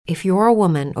If you're a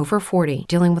woman over 40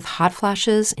 dealing with hot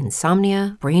flashes,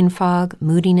 insomnia, brain fog,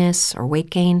 moodiness, or weight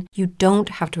gain, you don't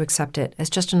have to accept it as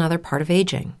just another part of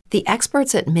aging. The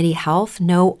experts at MIDI Health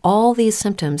know all these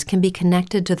symptoms can be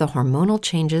connected to the hormonal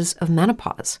changes of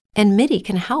menopause. And MIDI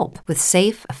can help with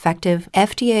safe, effective,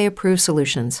 FDA-approved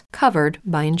solutions covered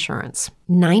by insurance.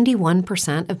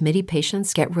 91% of MIDI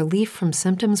patients get relief from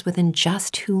symptoms within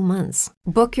just 2 months.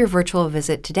 Book your virtual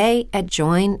visit today at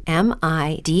joinmidi.com.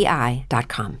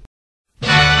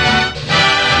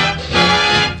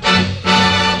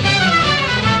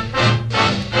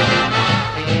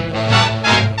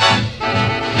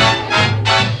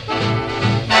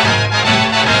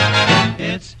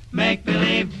 It's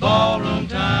make-believe ballroom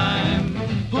time.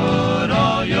 Put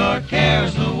all your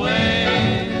cares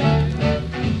away.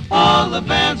 All the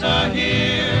bands are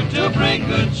here to bring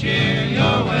good cheer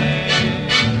your way.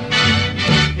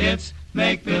 It's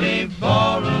make-believe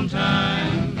ballroom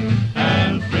time,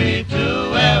 and free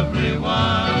to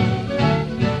everyone.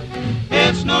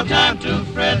 It's no time to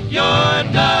fret, your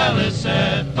dial is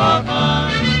set for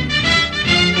fun.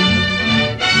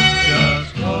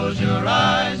 Just close your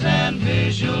eyes and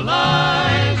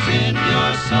visualize in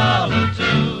your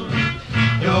solitude.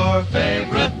 Your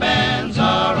favorite bands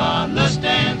are on the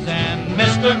stands, and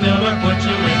Mr. Miller puts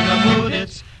you in the mood.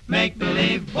 It's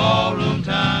make-believe ballroom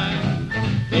time,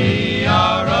 the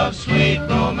hour of sweet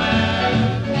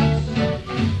romance.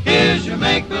 Here's your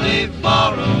make-believe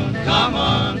ballroom. Come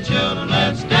on, children,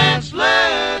 let's dance,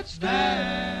 let's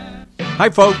dance. Hi,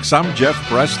 folks. I'm Jeff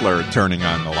Bressler, turning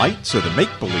on the lights of the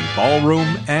Make-Believe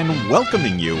Ballroom and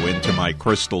welcoming you into my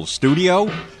crystal studio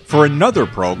for another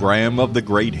program of the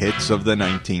great hits of the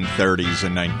 1930s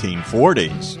and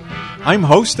 1940s. I'm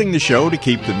hosting the show to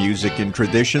keep the music and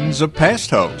traditions of past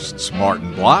hosts,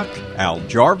 Martin Block, Al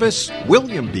Jarvis,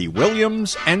 William B.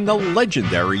 Williams, and the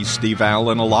legendary Steve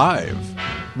Allen alive.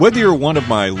 Whether you're one of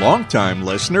my longtime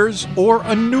listeners or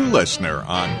a new listener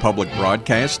on public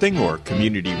broadcasting or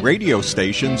community radio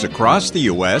stations across the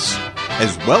U.S.,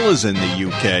 as well as in the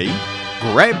U.K.,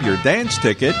 grab your dance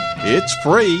ticket, it's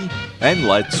free, and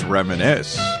let's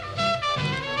reminisce.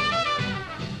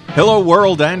 Hello,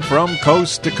 world, and from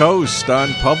coast to coast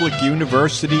on public,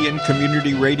 university, and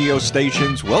community radio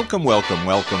stations. Welcome, welcome,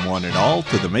 welcome, one and all,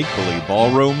 to the Make-Believe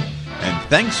Ballroom. And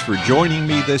thanks for joining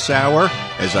me this hour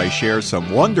as I share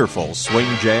some wonderful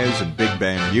swing, jazz, and big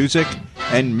band music,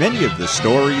 and many of the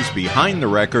stories behind the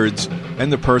records and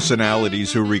the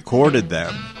personalities who recorded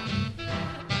them.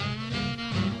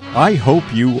 I hope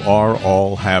you are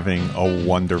all having a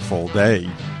wonderful day.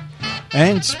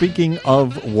 And speaking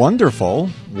of wonderful,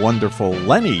 wonderful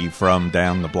Lenny from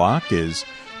down the block is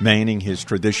manning his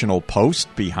traditional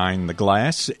post behind the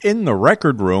glass in the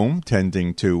record room,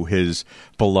 tending to his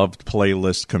beloved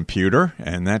playlist computer.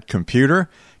 And that computer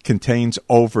contains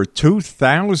over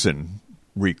 2,000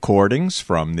 recordings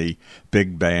from the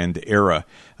big band era.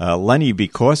 Lenny,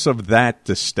 because of that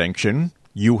distinction,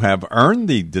 you have earned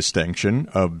the distinction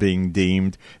of being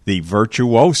deemed the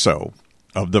virtuoso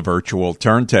of the virtual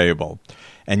turntable.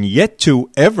 And yet to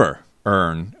ever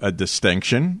earn a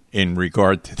distinction in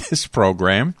regard to this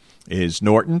program is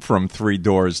Norton from Three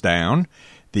Doors Down,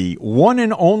 the one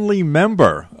and only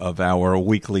member of our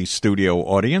weekly studio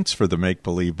audience for the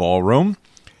Make-Believe Ballroom.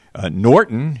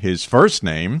 Norton, his first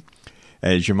name,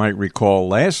 as you might recall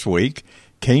last week,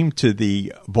 came to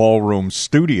the ballroom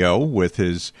studio with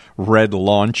his red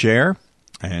lawn chair,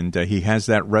 and he has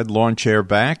that red lawn chair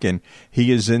back, and he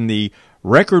is in the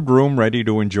record room ready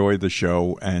to enjoy the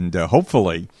show and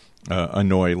hopefully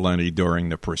annoy Lenny during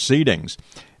the proceedings.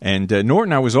 And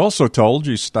Norton, I was also told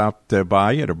you stopped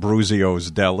by at Abruzio's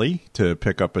Deli to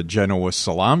pick up a Genoa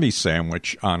salami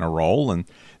sandwich on a roll, and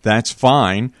that's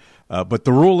fine. But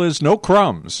the rule is no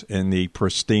crumbs in the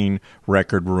pristine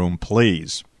record room,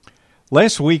 please.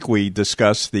 Last week we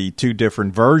discussed the two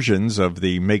different versions of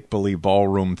the Make-Believe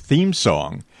Ballroom theme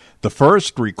song. The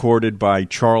first recorded by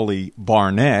Charlie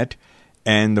Barnett,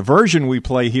 and the version we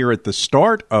play here at the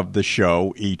start of the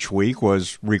show each week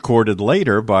was recorded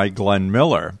later by Glenn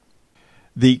Miller.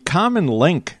 The common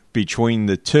link between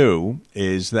the two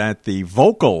is that the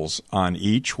vocals on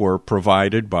each were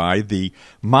provided by the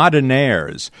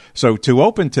Modernaires. So to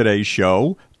open today's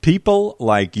show, People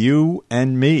Like You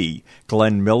and Me,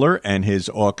 Glenn Miller and his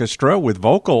orchestra with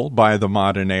vocal by the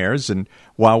Modernaires. And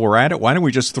while we're at it, why don't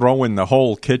we just throw in the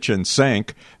whole kitchen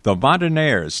sink? The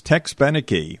Modernaires, Tex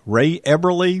Beneke, Ray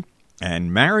Eberly,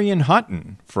 and Marion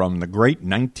Hutton from the great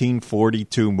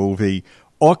 1942 movie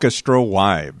Orchestra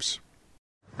Wives.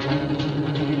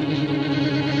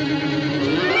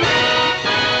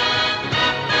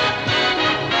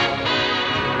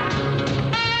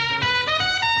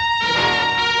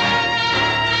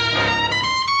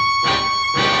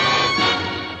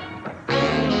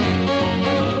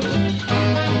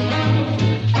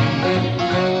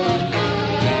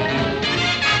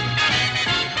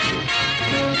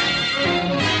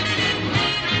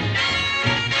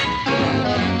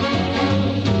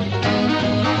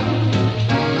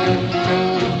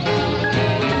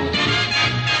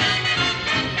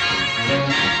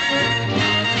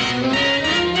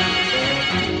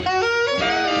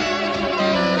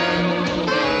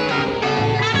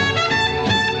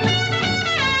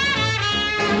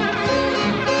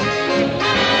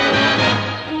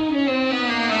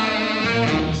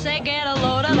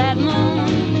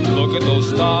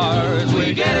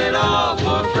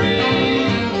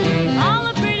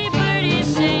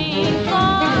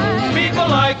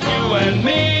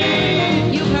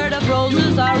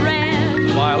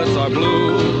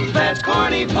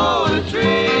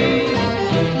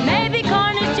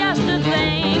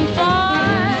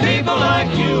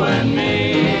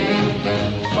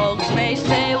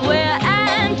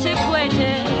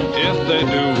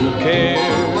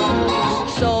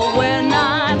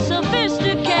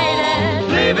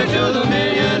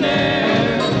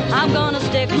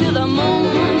 stick to the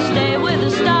moon, stay with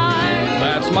the stars.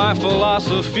 That's my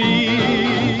philosophy.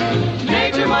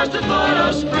 Nature must have thought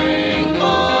of spring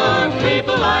for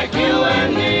people like you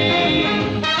and me.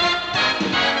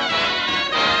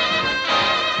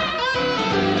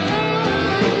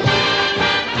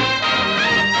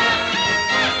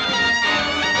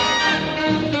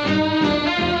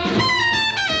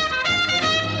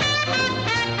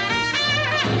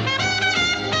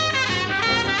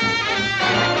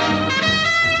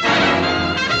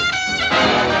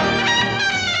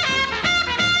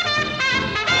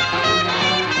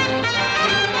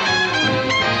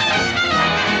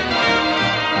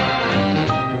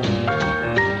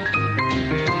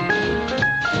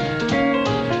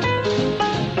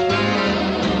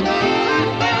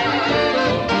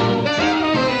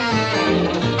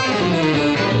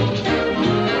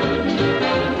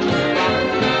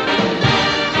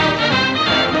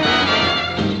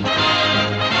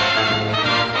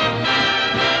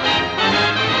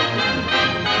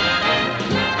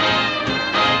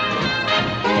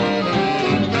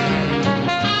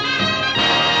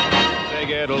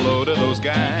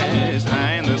 Guys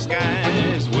high in the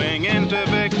skies, winging to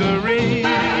victory.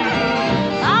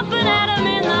 Up and at 'em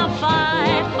in the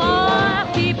fight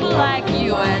for people like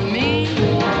you and me.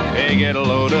 Hey, get a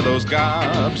load of those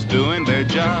gobs doing their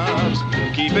jobs,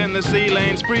 keeping the sea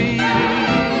lanes free.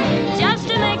 Just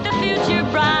to make the future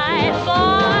bright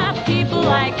for people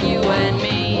like you and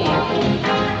me.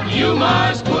 You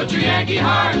must put your Yankee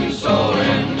heart and soul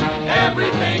in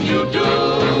everything you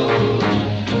do.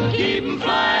 Keep 'em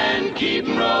flying, keep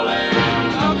 'em rolling.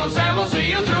 Uncle Sam will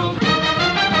see you through.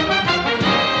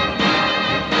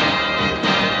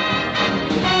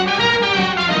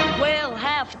 We'll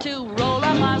have to roll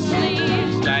up our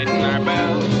sleeves, Tighten our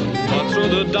belts, but through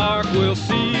the dark we'll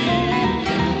see.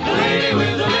 The lady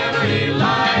with the liberty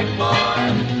light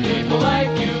for people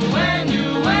like you and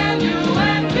you and you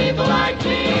and people like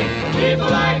me. People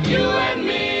like you and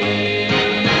me.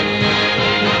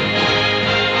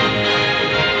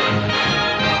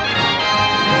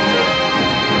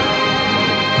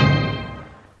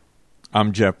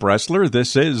 I'm Jeff Bressler.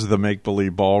 This is the Make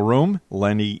Believe Ballroom.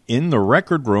 Lenny in the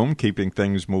record room, keeping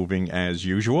things moving as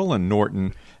usual, and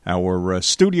Norton, our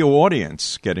studio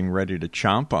audience, getting ready to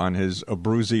chomp on his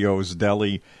Abruzio's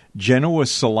Deli Genoa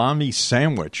salami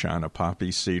sandwich on a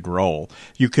poppy seed roll.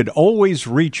 You could always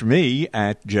reach me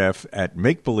at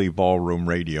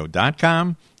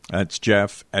jeff@makebelieveballroomradio.com. That's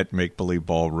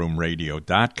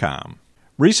jeff@makebelieveballroomradio.com.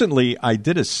 Recently, I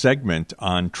did a segment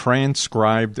on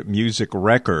transcribed music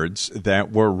records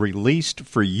that were released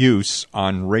for use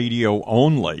on radio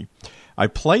only. I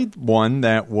played one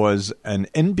that was an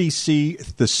NBC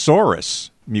Thesaurus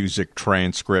music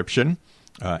transcription.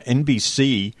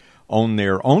 NBC owned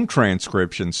their own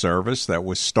transcription service that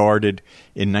was started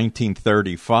in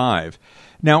 1935.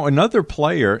 Now, another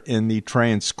player in the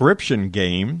transcription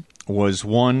game was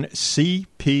one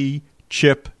C.P.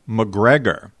 Chip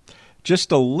McGregor.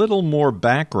 Just a little more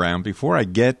background before I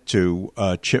get to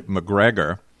Chip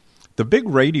McGregor. The big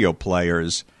radio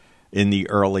players in the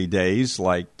early days,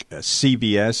 like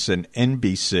CBS and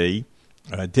NBC,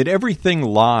 did everything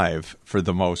live for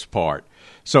the most part.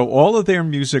 So all of their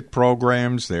music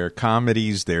programs, their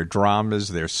comedies, their dramas,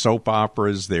 their soap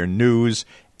operas, their news,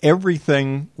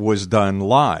 everything was done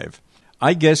live.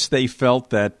 I guess they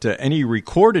felt that any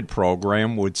recorded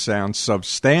program would sound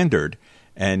substandard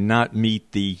and not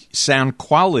meet the sound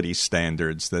quality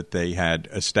standards that they had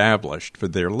established for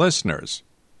their listeners.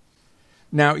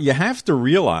 Now, you have to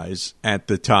realize at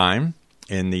the time,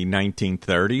 in the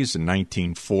 1930s and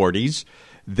 1940s,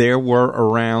 there were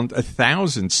around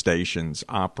 1,000 stations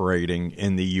operating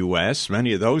in the U.S.,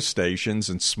 many of those stations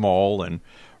in small and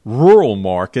rural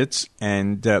markets,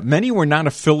 and many were not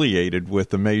affiliated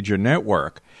with a major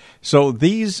network. So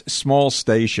these small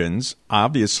stations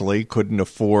obviously couldn't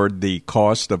afford the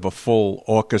cost of a full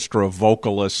orchestra,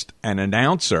 vocalist, and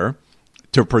announcer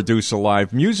to produce a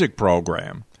live music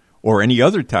program or any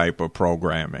other type of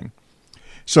programming.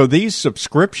 So these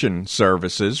subscription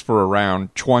services for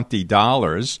around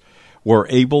 $20 were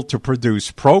able to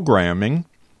produce programming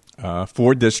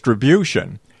for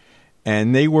distribution.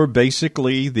 And they were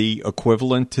basically the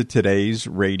equivalent to today's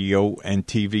radio and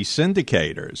TV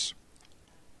syndicators.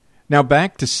 Now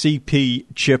back to C.P.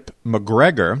 Chip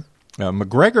McGregor.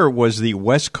 McGregor was the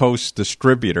West Coast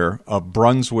distributor of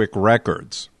Brunswick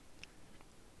Records.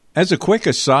 As a quick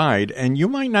aside, and you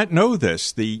might not know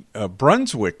this, the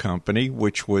Brunswick Company,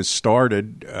 which was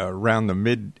started around the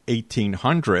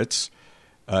mid-1800s,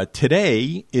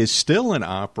 today is still in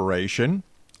operation,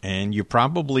 and you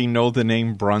probably know the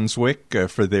name Brunswick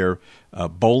for their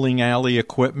bowling alley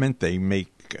equipment. They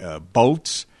make Brunswick,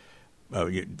 boats,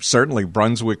 certainly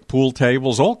Brunswick pool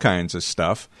tables, all kinds of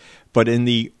stuff. But in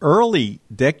the early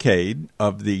decade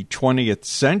of the 20th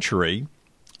century,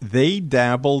 they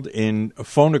dabbled in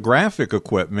phonographic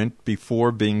equipment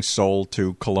before being sold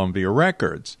to Columbia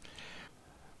Records.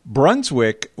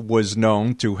 Brunswick was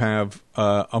known to have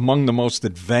among the most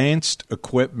advanced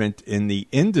equipment in the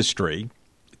industry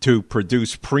to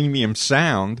produce premium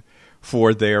sound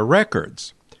for their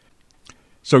records.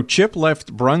 So Chip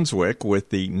left Brunswick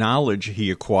with the knowledge he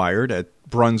acquired at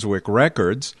Brunswick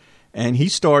Records, and he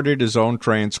started his own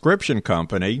transcription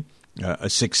company, a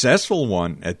successful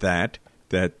one at that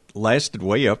lasted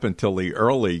way up until the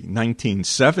early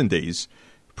 1970s,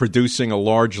 producing a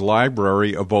large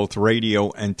library of both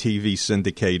radio and TV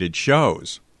syndicated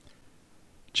shows.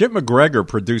 Chip McGregor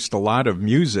produced a lot of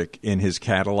music in his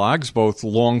catalogs, both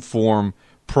long-form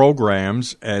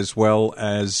programs as well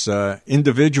as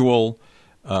individual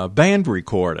band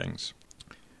recordings.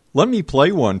 Let me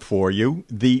play one for you.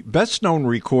 The best-known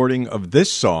recording of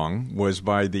this song was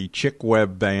by the Chick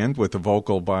Webb Band with a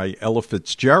vocal by Ella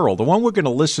Fitzgerald. The one we're going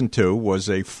to listen to was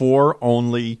a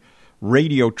 4-only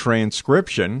radio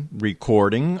transcription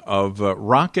recording of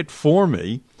Rocket For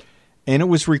Me, and it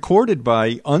was recorded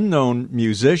by unknown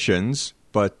musicians,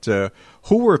 but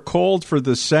who were called for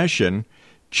the session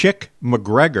Chick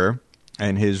McGregor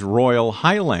and his Royal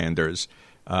Highlanders.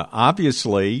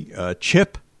 Obviously,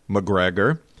 Chip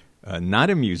McGregor, not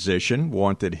a musician,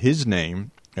 wanted his name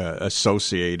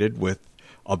associated with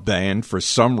a band for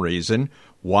some reason.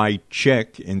 Why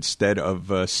Chick instead of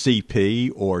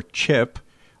CP or Chip?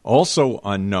 Also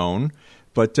unknown,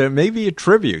 but maybe a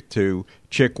tribute to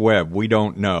Chick Webb. We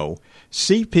don't know.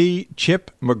 CP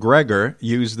Chip McGregor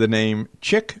used the name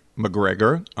Chick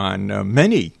McGregor on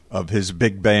many of his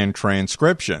big band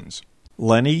transcriptions.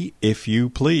 Lenny, if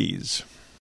you please.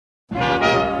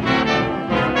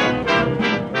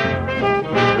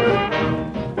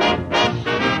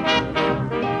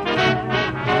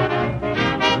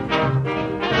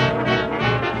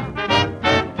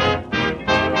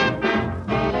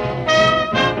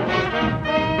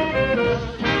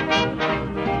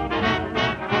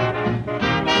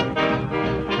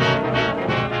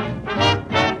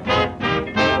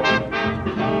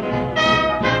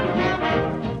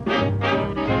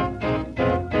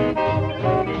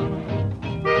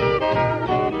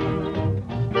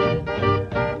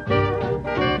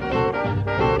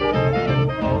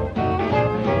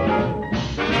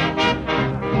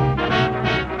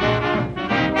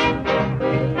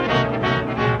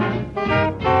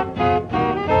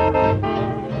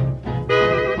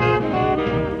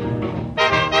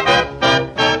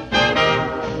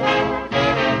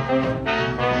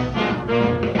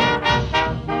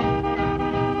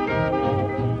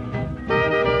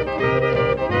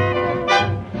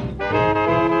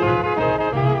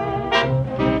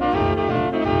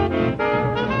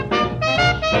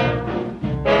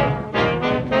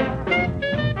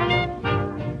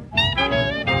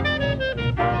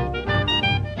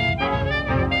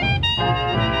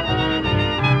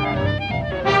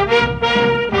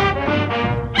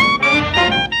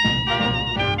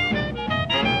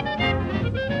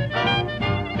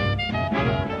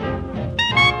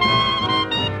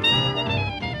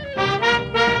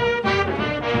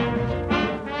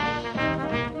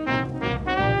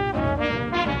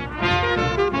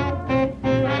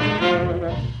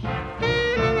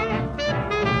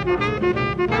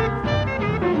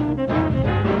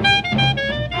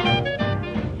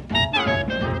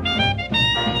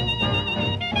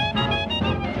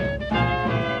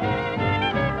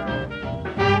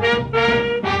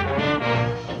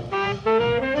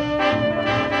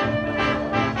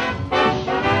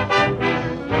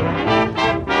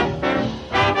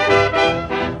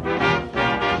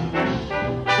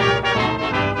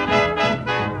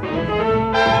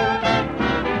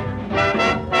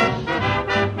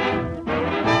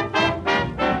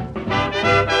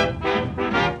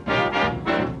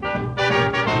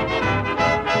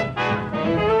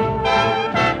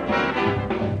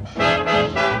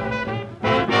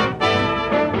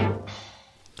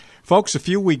 Folks, a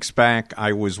few weeks back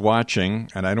I was watching,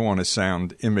 and I don't want to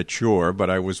sound immature, but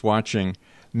I was watching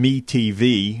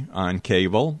MeTV on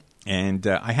cable, and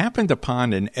I happened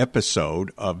upon an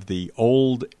episode of the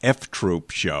old F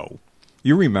Troop show.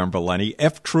 You remember, Lenny,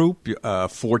 F Troop,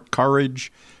 Fort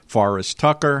Courage, Forrest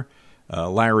Tucker,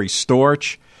 Larry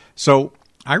Storch. So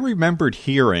I remembered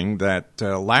hearing that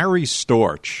Larry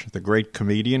Storch, the great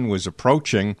comedian, was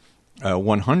approaching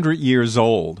 100 years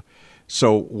old.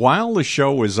 So while the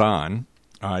show was on,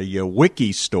 I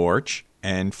wiki Storch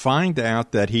and find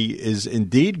out that he is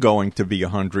indeed going to be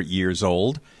 100 years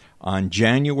old on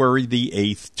January the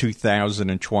 8th,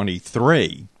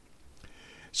 2023.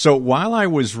 So while I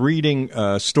was reading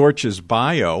Storch's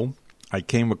bio, I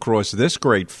came across this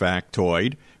great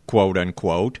factoid, quote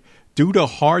unquote, due to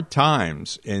hard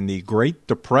times in the Great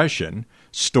Depression,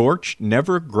 Storch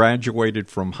never graduated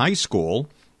from high school,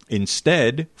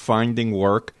 instead finding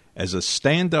work as a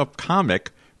stand-up comic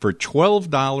for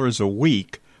 $12 a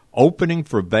week, opening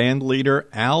for bandleader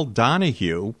Al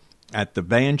Donahue at the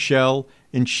Bandshell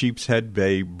in Sheepshead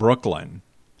Bay, Brooklyn.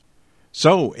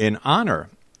 So, in honor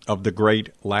of the great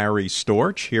Larry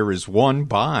Storch, here is one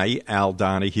by Al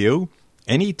Donahue,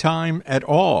 Anytime at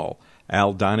All.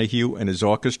 Al Donahue and his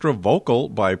orchestra, vocal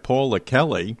by Paula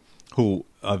Kelly, who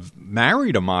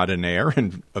married a Modernaire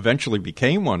and eventually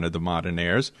became one of the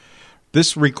Modernaires.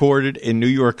 This recorded in New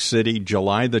York City,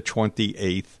 July the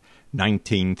 28th,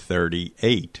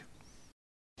 1938.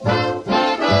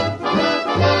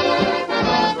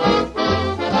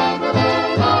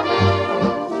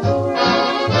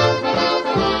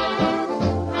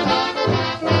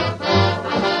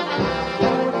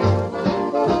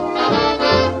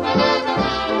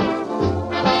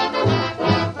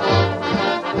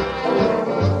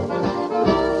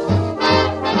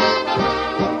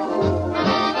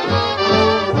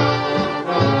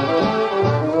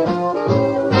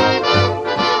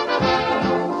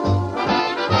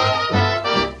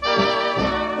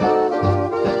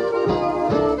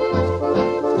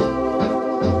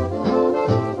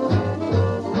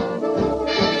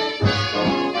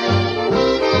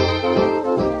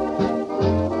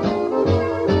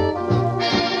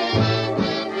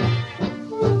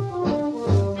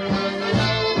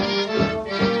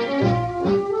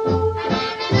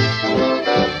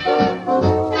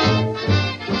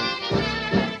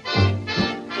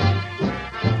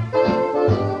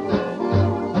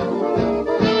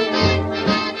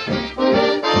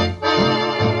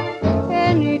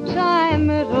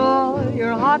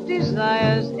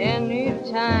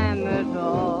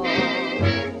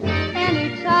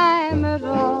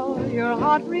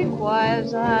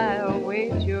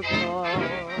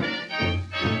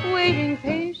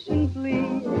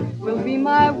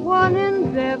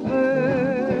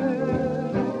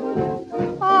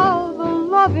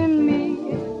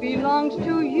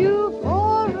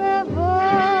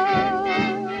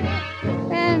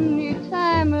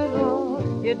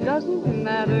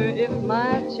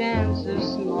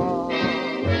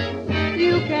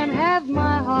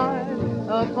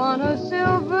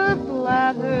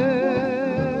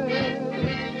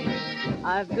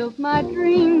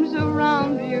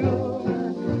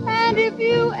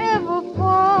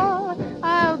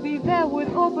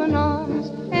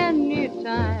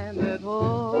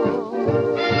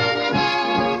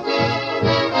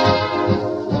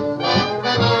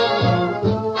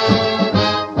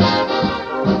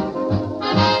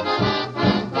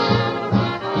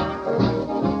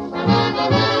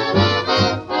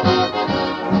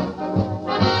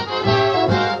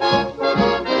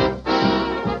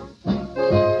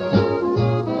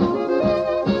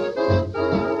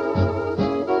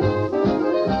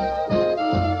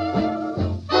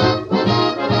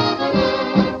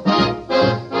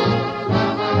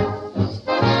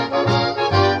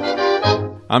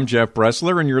 I'm Jeff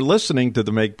Bressler, and you're listening to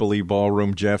the Make Believe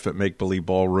Ballroom. Jeff at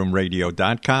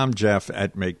MakeBelieveBallroomRadio.com, Jeff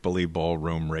at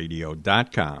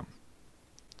MakeBelieveBallroomRadio.com.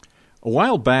 A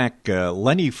while back,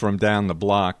 Lenny from down the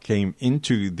block came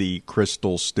into the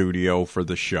Crystal studio for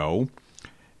the show,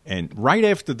 and right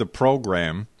after the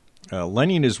program,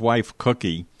 Lenny and his wife,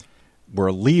 Cookie,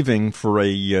 were leaving for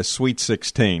a Sweet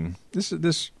 16.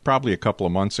 This probably a couple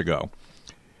of months ago.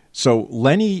 So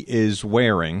Lenny is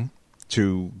wearing,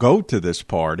 to go to this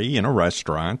party in a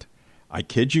restaurant, I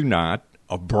kid you not,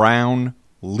 a brown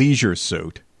leisure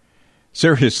suit.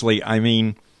 Seriously, I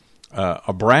mean,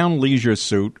 a brown leisure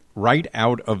suit right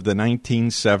out of the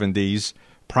 1970s,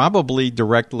 probably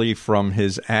directly from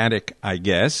his attic, I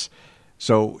guess.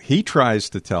 So he tries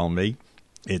to tell me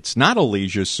it's not a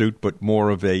leisure suit, but more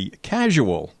of a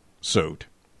casual suit.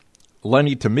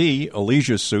 Lenny, to me, a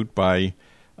leisure suit by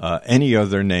any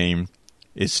other name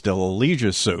is still a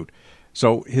leisure suit.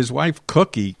 So his wife,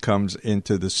 Cookie, comes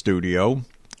into the studio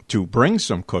to bring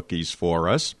some cookies for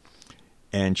us,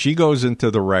 and she goes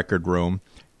into the record room,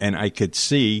 and I could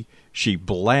see she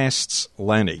blasts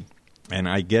Lenny, and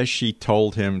I guess she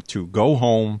told him to go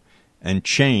home and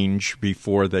change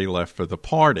before they left for the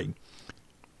party.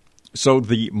 So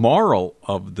the moral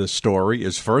of the story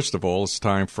is, first of all, it's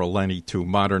time for Lenny to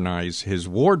modernize his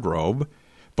wardrobe,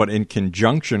 but in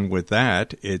conjunction with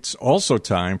that, it's also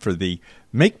time for the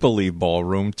Make Believe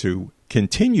Ballroom to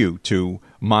continue to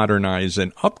modernize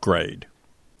and upgrade.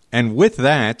 And with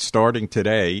that, starting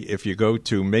today, if you go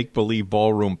to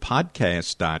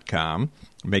MakeBelieveBallroomPodcast.com,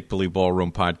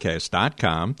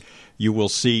 MakeBelieveBallroomPodcast.com, you will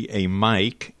see a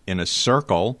mic in a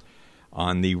circle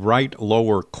on the right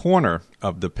lower corner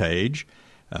of the page.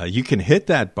 You can hit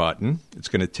that button. It's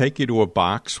going to take you to a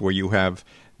box where you have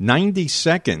 90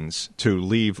 seconds to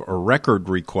leave a record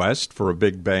request for a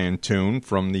big band tune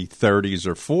from the 30s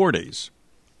or 40s.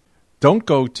 Don't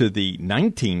go to the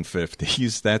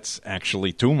 1950s. That's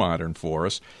actually too modern for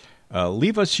us.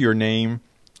 Leave us your name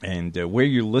and where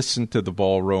you listen to the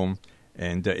ballroom.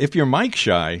 And if you're mic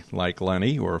shy, like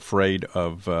Lenny, or afraid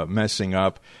of messing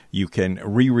up, you can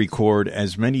re-record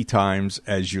as many times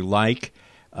as you like.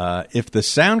 If the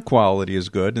sound quality is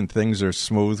good and things are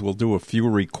smooth, we'll do a few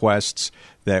requests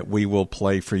that we will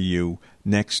play for you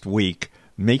next week.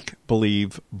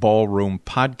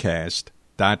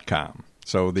 MakeBelieveBallroomPodcast.com.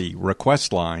 So the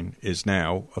request line is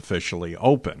now officially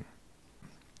open.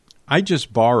 I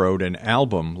just borrowed an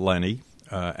album, Lenny,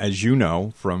 as you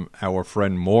know, from our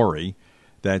friend Maury,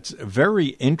 that's very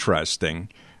interesting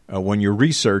when you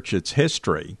research its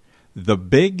history. The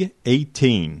Big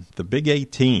 18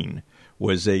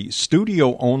 was a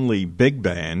studio-only big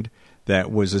band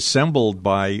that was assembled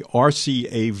by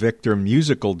RCA Victor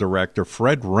musical director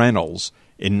Fred Reynolds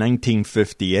in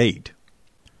 1958.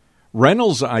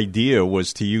 Reynolds' idea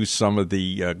was to use some of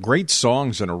the great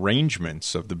songs and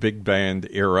arrangements of the big band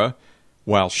era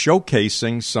while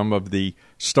showcasing some of the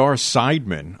star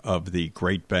sidemen of the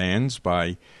great bands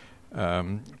by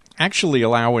actually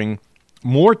allowing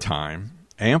more time,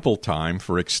 ample time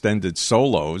for extended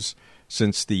solos,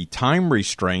 since the time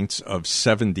restraints of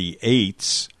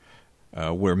 78s,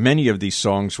 where many of these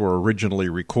songs were originally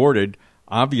recorded,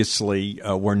 obviously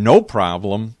were no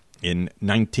problem in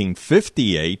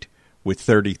 1958 with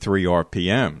 33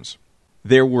 RPMs.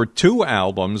 There were 2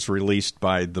 albums released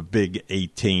by the Big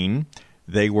 18.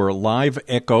 They were live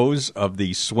echoes of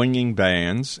the swinging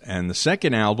bands, and the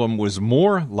second album was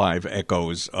more live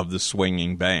echoes of the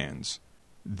swinging bands.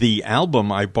 The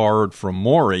album I borrowed from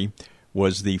Maury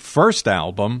was the first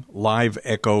album, Live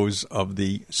Echoes of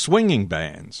the Swinging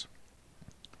Bands.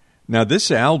 Now, this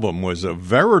album was a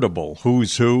veritable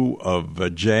who's who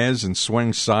of jazz and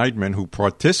swing sidemen who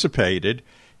participated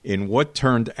in what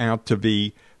turned out to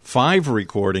be 5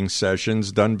 recording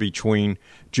sessions done between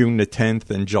June the 10th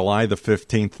and July the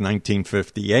 15th,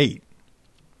 1958.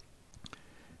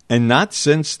 And not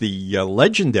since the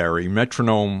legendary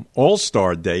Metronome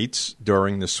All-Star dates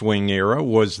during the swing era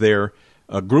was there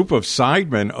a group of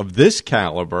sidemen of this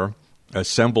caliber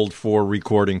assembled for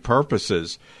recording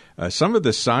purposes. Some of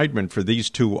the sidemen for these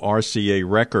 2 RCA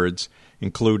records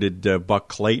included Buck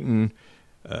Clayton,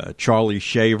 Charlie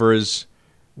Shavers,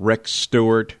 Rex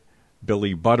Stewart,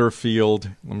 Billy Butterfield.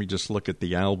 Let me just look at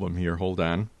the album here. Hold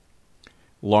on.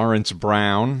 Lawrence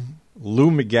Brown, Lou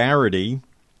McGarity,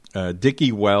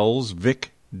 Dickie Wells,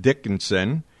 Vic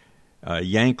Dickinson,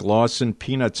 Yank Lawson,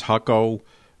 Peanuts Hucko,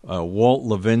 Walt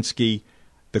Levinsky,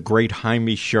 the great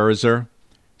Jaime Scherzer,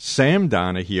 Sam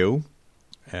Donahue,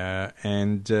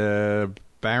 and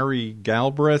Barry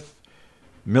Galbraith,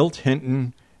 Milt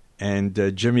Hinton,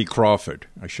 and Jimmy Crawford.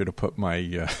 I should have put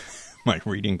my my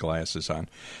reading glasses on.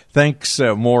 Thanks,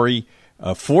 Maury,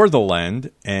 for the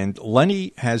lend. And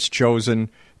Lenny has chosen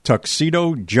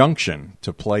Tuxedo Junction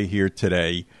to play here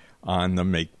today on the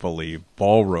Make Believe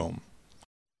Ballroom.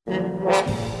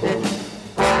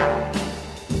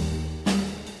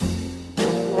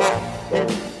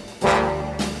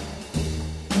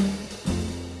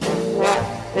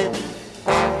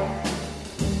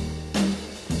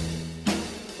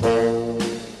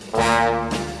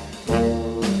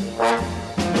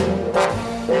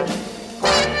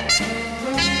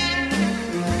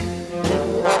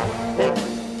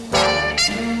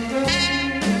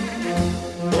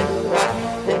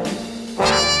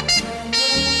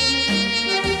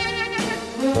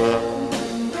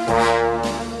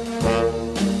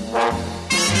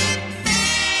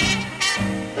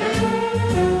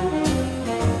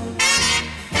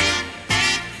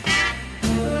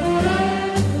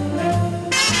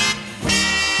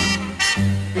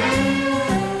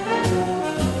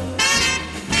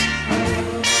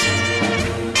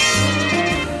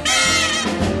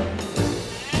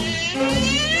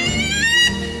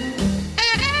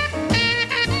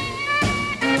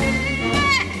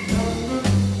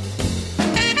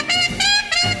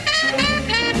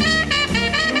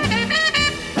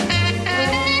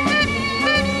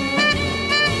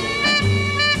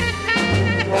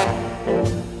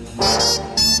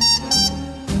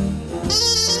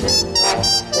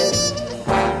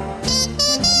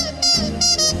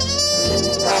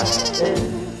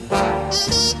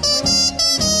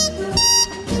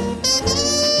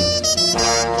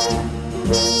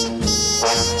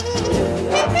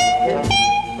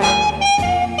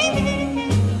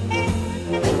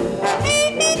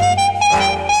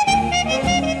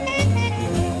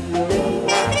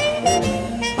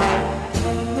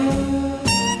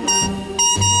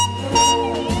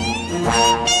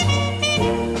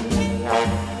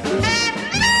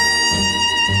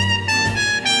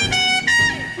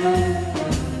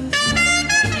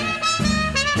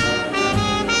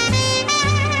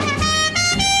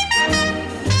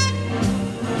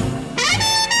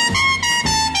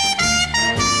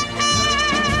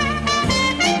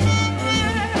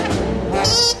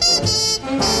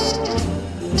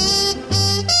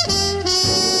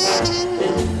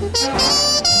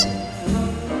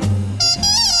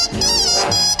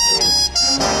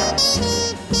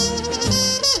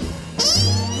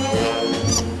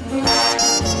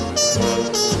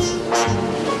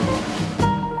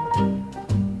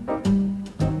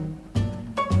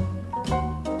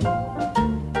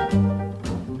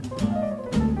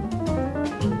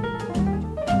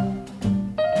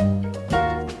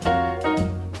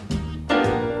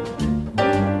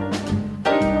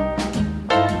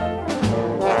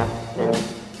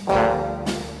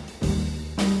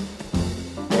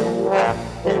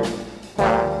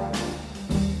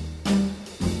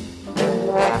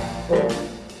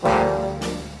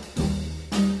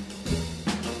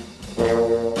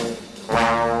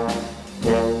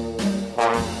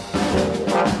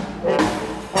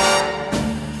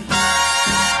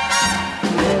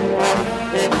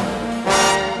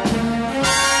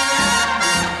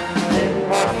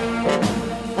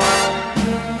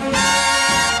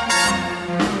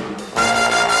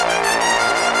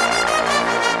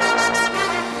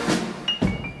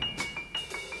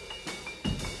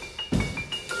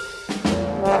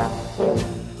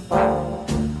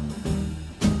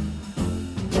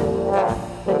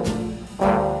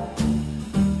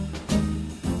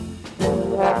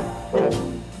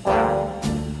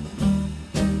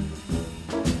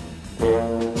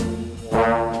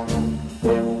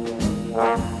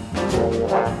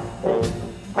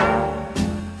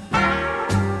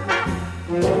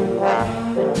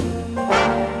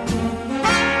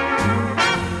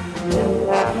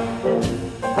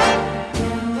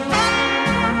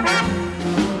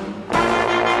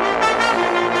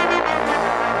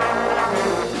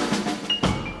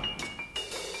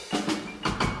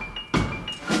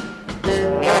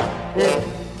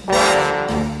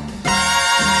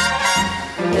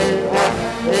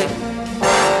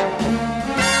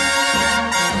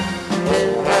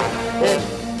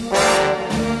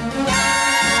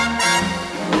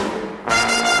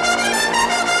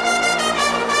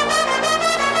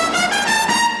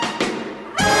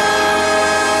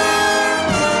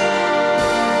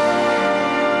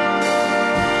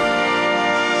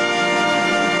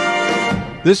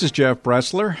 This is Jeff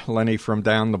Bressler, Lenny from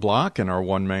Down the Block, and our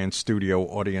one-man studio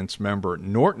audience member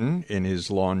Norton in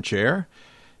his lawn chair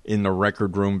in the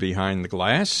record room behind the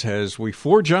glass as we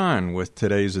forge on with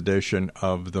today's edition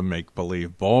of the Make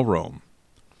Believe Ballroom.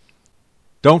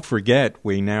 Don't forget,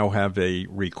 we now have a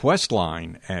request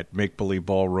line at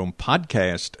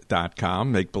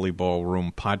MakeBelieveBallroomPodcast.com,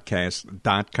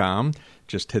 MakeBelieveBallroomPodcast.com.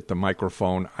 Just hit the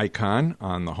microphone icon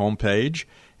on the homepage,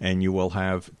 and you will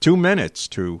have 2 minutes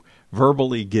to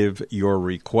verbally give your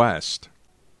request.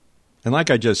 And like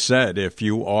I just said, if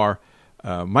you are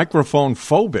microphone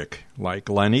phobic like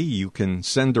Lenny, you can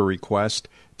send a request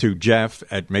to Jeff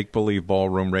at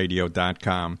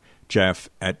MakeBelieveBallroomRadio.com, Jeff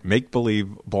at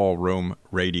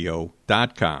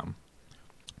MakeBelieveBallroomRadio.com.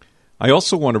 I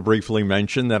also want to briefly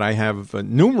mention that I have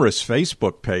numerous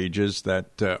Facebook pages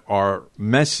that are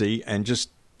messy and just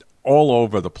all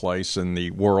over the place in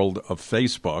the world of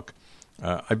Facebook.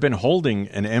 I've been holding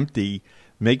an empty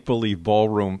Make Believe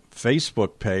Ballroom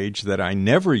Facebook page that I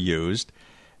never used,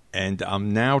 and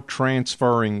I'm now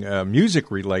transferring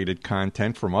music-related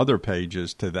content from other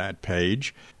pages to that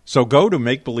page. So go to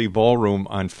Make Believe Ballroom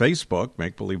on Facebook,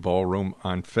 Make Believe Ballroom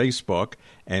on Facebook,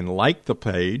 and like the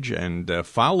page and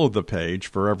follow the page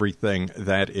for everything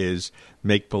that is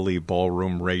Make Believe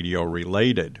Ballroom Radio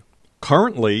related.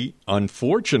 Currently,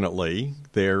 unfortunately,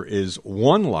 there is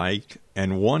 1 like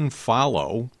and 1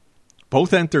 follow,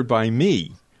 both entered by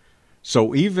me.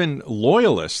 So even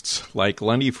loyalists like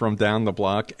Lenny from Down the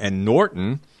Block and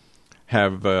Norton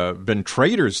have been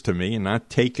traitors to me and not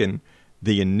taken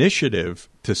the initiative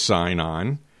to sign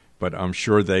on, but I'm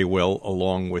sure they will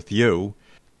along with you.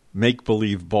 Make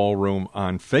Believe Ballroom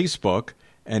on Facebook.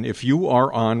 And if you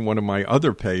are on one of my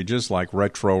other pages, like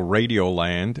Retro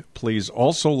Radioland, please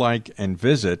also like and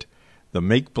visit the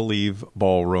Make Believe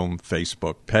Ballroom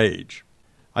Facebook page.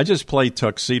 I just played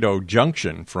Tuxedo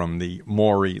Junction from the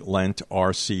Maury Lent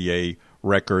RCA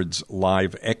Records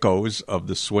live echoes of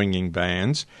the swinging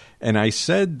bands, and I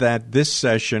said that this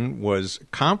session was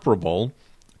comparable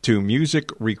to music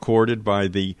recorded by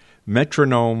the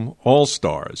Metronome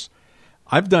All-Stars.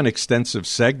 I've done extensive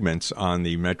segments on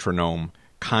the Metronome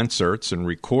concerts and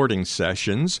recording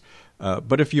sessions,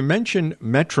 but if you mention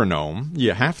metronome,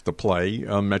 you have to play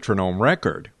a metronome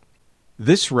record.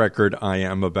 This record I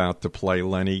am about to play,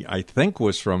 Lenny, I think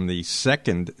was from the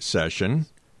second session.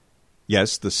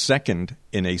 Yes, the second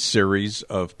in a series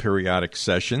of periodic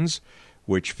sessions,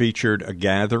 which featured a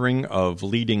gathering of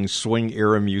leading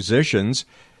swing-era musicians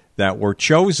that were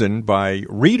chosen by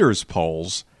readers'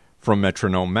 polls from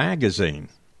Metronome Magazine.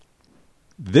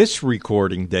 This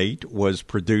recording date was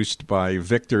produced by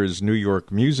Victor's New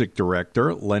York music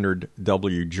director, Leonard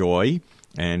W. Joy,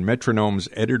 and Metronome's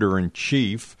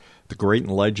editor-in-chief, the great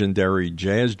and legendary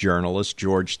jazz journalist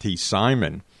George T.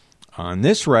 Simon. On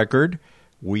this record,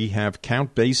 we have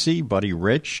Count Basie, Buddy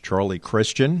Rich, Charlie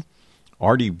Christian,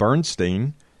 Artie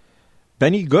Bernstein,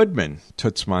 Benny Goodman,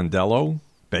 Toots Mondello,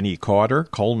 Benny Carter,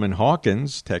 Coleman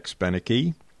Hawkins, Tex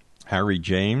Beneke, Harry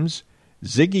James,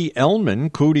 Ziggy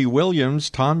Elman, Cootie Williams,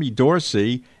 Tommy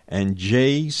Dorsey, and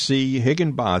J.C.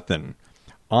 Higginbotham.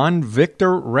 On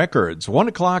Victor Records, 1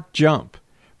 O'Clock Jump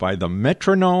by the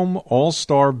Metronome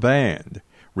All-Star Band,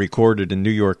 recorded in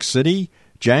New York City,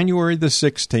 January the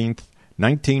 16th,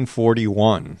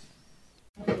 1941.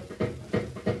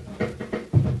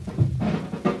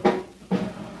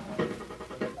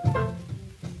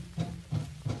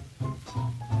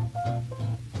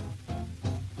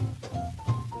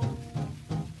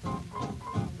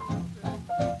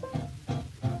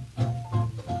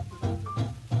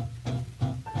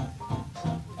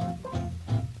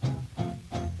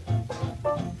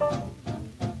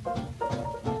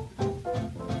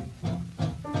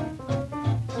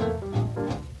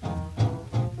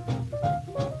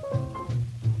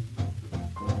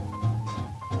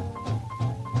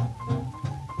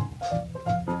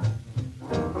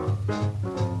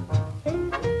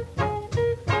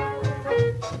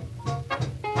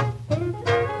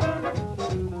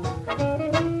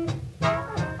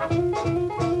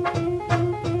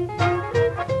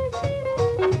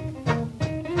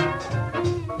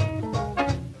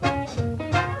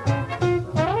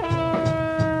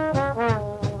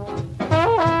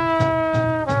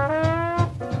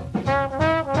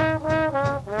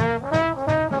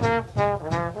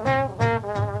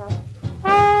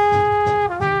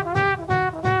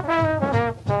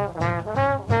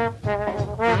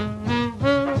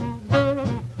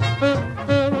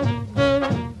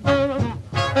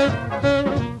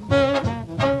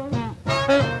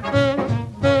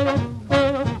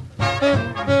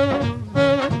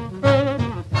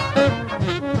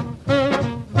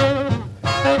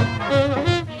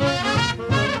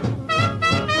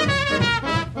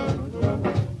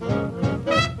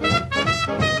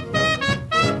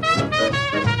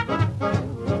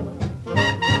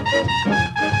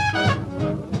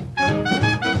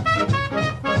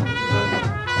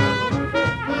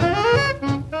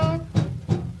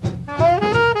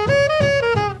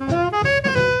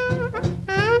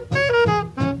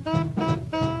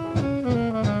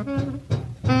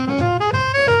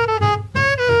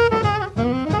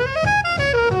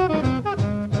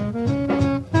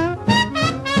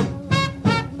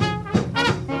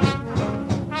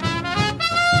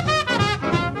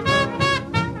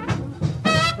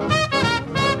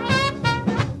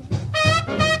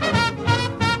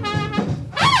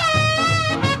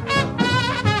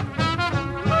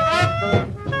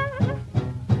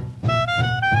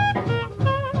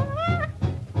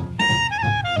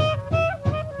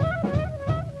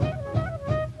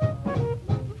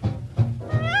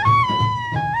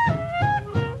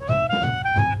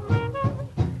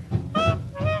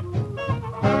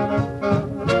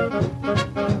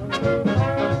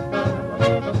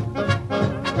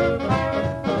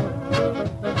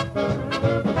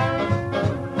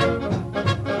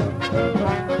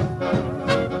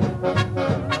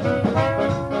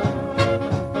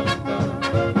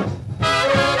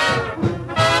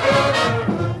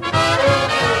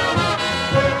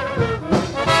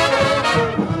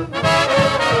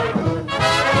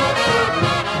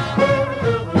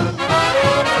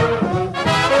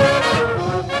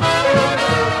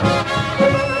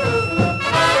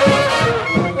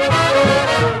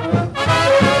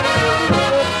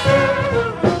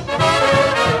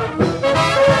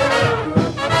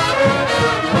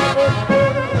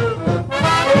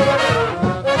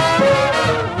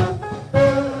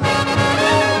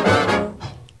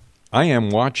 I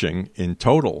am watching in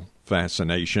total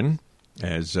fascination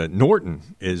as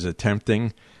Norton is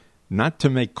attempting not to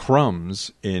make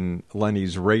crumbs in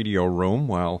Lenny's radio room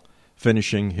while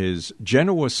finishing his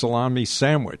Genoa salami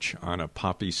sandwich on a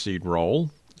poppy seed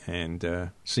roll, and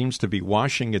seems to be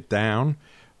washing it down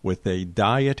with a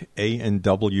Diet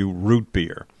A&W root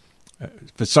beer.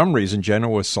 For some reason,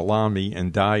 Genoa salami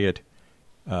and Diet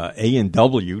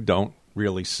A&W don't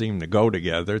really seem to go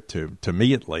together, to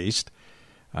me at least.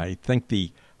 I think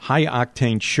the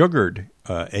high-octane sugared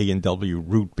A&W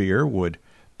root beer would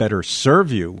better serve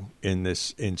you in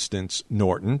this instance,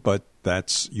 Norton, but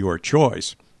that's your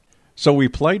choice. So we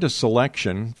played a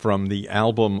selection from the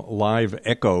album Live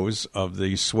Echoes of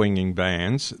the Swinging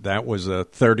Bands. That was a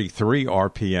 33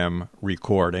 RPM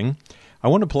recording. I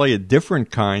want to play a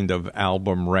different kind of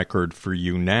album record for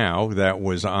you now that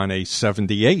was on a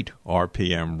 78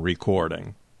 RPM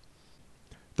recording.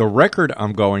 The record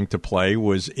I'm going to play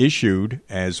was issued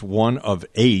as one of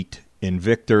 8 in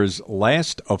Victor's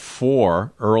last of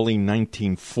 4 early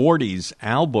 1940s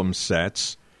album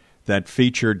sets that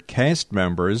featured cast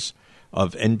members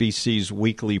of NBC's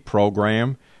weekly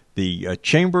program, the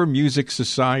Chamber Music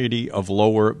Society of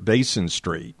Lower Basin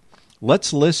Street.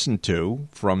 Let's listen to,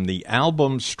 from the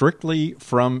album Strictly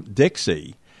from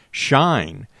Dixie,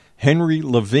 Shine, Henry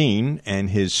Levine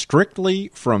and his Strictly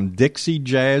from Dixie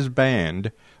Jazz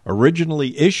Band,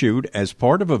 originally issued as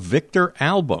part of a Victor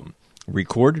album,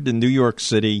 recorded in New York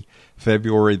City,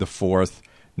 February the 4th,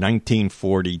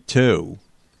 1942.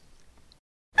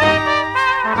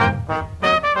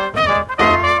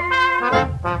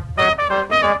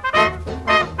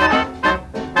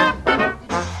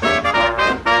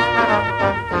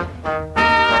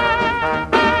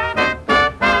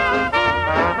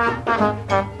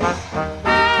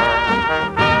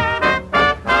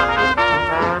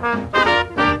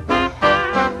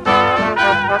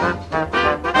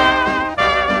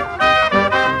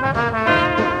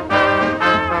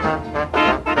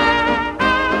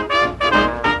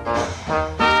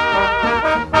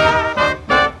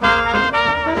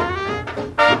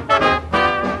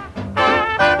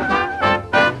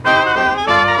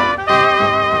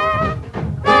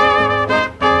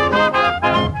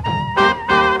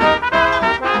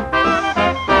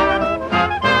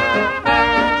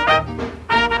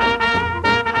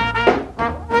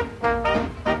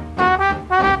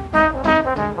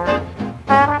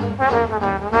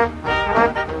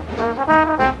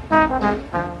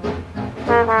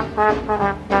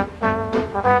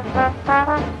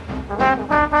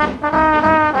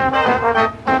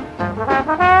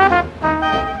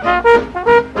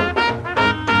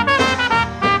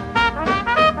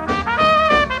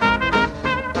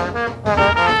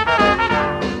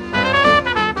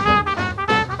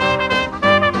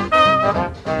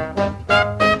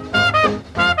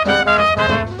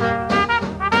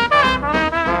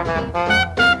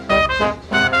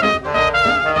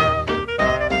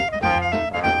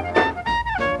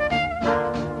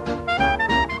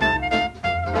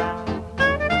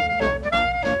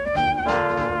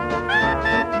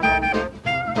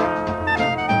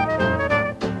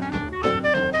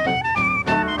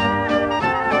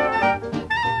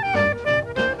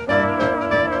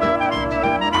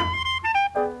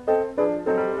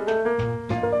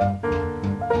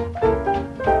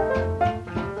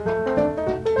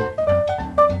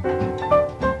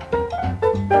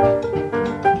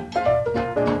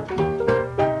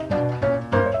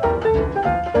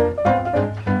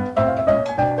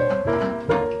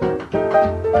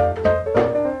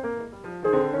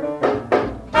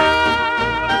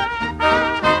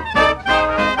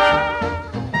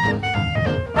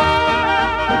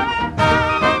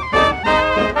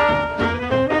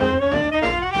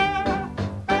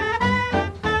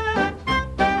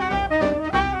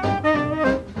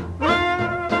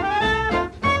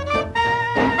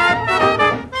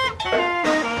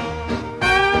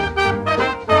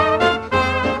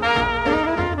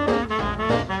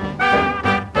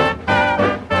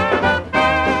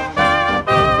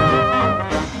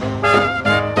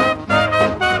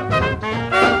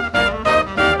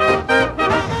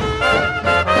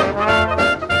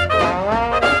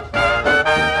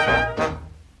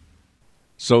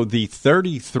 So the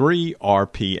 33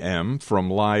 RPM from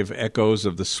Live Echoes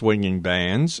of the Swinging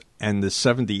Bands and the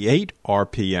 78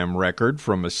 RPM record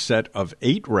from a set of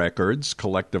 8 records,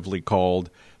 collectively called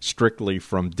Strictly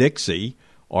from Dixie,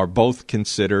 are both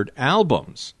considered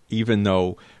albums, even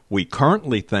though we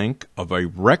currently think of a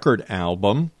record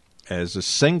album as a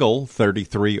single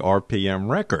 33 RPM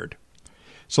record.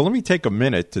 So let me take a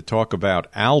minute to talk about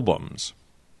albums.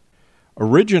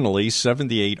 Originally,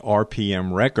 78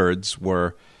 RPM records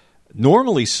were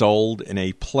normally sold in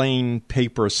a plain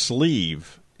paper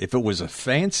sleeve. If it was a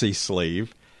fancy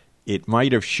sleeve, it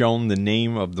might have shown the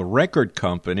name of the record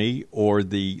company or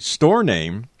the store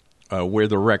name where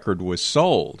the record was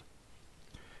sold.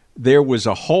 There was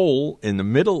a hole in the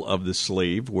middle of the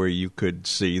sleeve where you could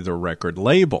see the record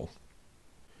label.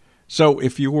 So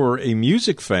if you were a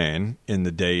music fan in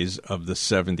the days of the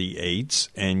 78s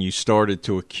and you started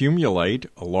to accumulate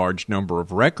a large number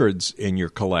of records in your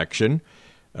collection,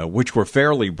 which were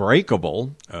fairly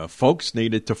breakable, folks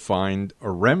needed to find a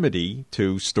remedy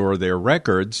to store their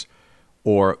records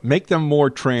or make them more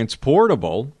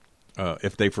transportable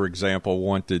if they, for example,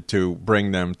 wanted to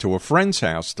bring them to a friend's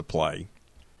house to play.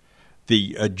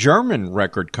 The German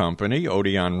record company,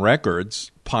 Odeon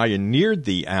Records, pioneered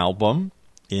the album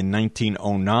in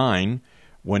 1909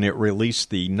 when it released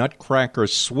the Nutcracker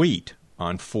Suite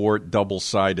on 4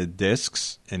 double-sided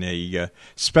discs in a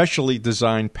specially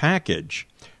designed package.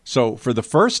 So for the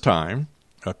first time,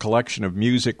 a collection of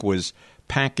music was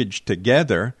packaged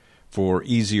together for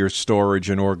easier storage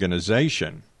and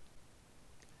organization.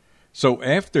 So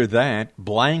after that,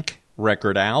 blank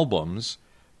record albums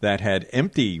that had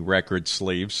empty record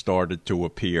sleeves started to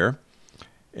appear.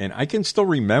 And I can still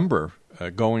remember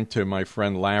going to my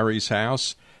friend Larry's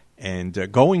house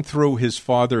and going through his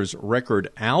father's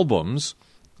record albums,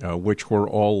 which were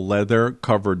all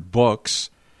leather-covered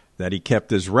books that he kept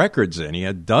his records in. He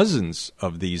had dozens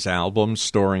of these albums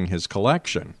storing his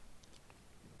collection.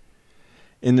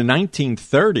 In the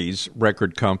 1930s,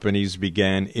 record companies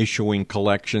began issuing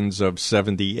collections of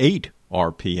 78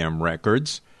 RPM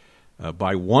records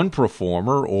by one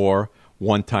performer or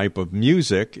one type of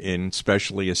music in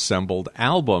specially assembled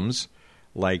albums,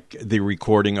 like the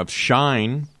recording of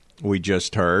Shine we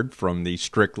just heard from the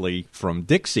Strictly from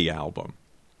Dixie album.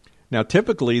 Now,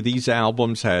 typically, these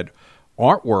albums had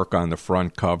artwork on the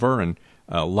front cover and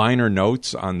liner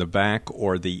notes on the back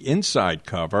or the inside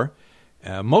cover.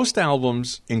 Most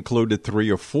albums included 3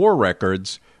 or 4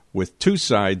 records with 2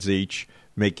 sides each,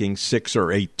 making 6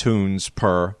 or 8 tunes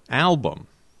per album.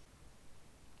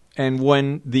 And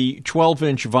when the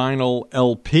 12-inch vinyl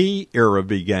LP era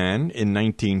began in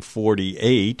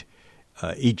 1948,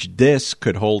 each disc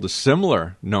could hold a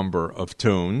similar number of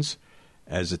tunes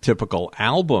as a typical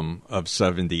album of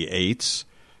 78s,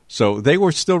 so they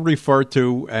were still referred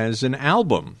to as an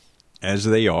album, as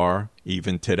they are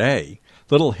even today.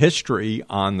 Little history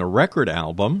on the record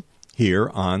album here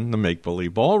on the Make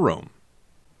Believe Ballroom.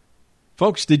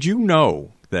 Folks, did you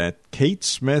know that Kate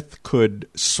Smith could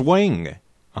swing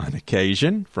on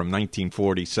occasion? From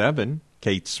 1947,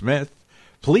 Kate Smith,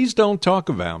 Please Don't Talk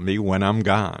About Me When I'm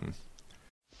Gone.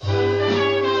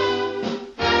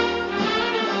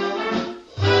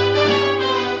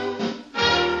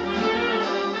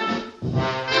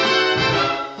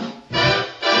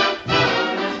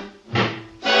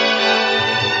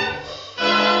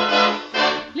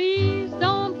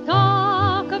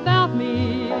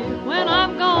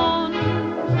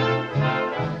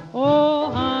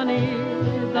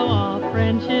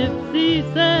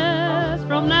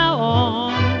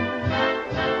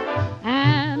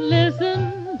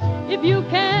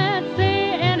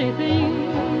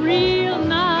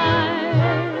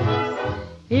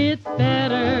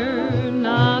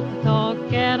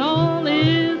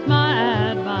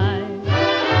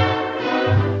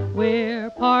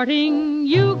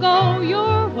 You go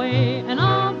your way and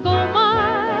I'll go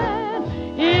mine.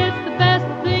 It's the best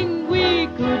thing we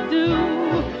could do.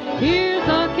 Here's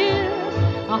a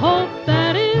kiss. I hope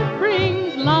that it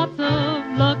brings lots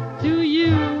of luck to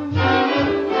you.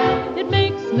 It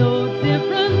makes no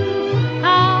difference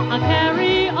how I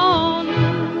carry on.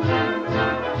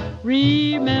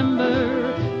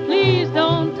 Remember, please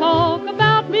don't talk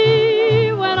about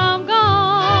me when I'm gone.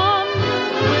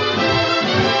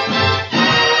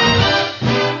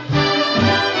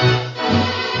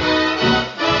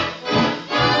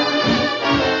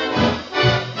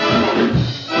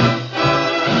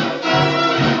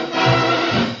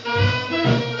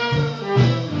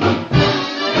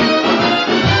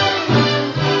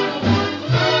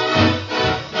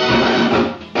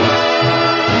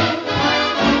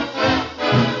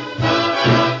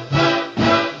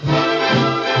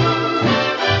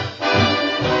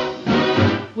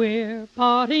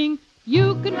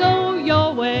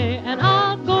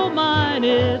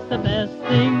 it's the best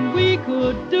thing we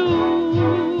could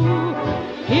do.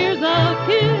 Here's a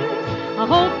kiss, I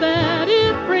hope that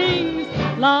it brings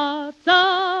lots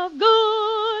of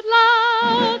good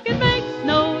luck. It makes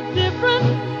no difference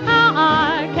how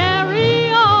I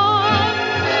carry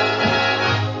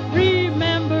on.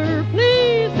 Remember,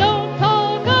 please don't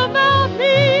talk about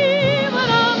me when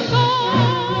I'm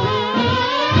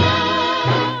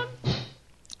gone.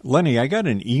 Lenny, I got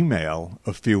an email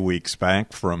a few weeks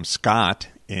back from Scott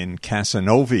in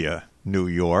Casanova, New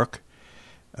York.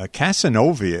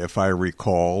 Casanova, if I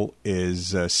recall,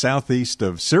 is southeast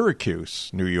of Syracuse,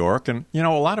 New York. And, you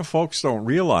know, a lot of folks don't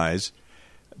realize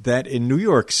that in New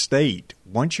York State,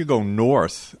 once you go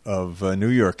north of New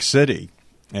York City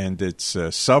and its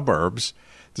suburbs,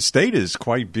 the state is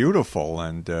quite beautiful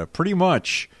and pretty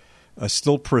much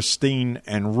still pristine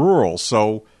and rural.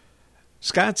 So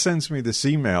Scott sends me this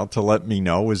email to let me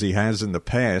know, as he has in the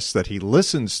past, that he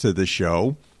listens to the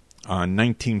show on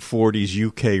 1940s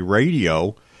UK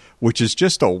radio, which is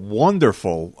just a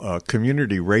wonderful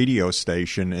community radio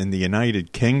station in the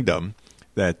United Kingdom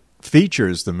that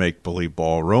features the Make Believe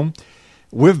Ballroom.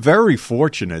 We're very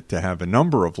fortunate to have a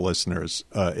number of listeners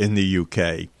in the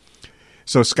UK.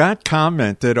 So Scott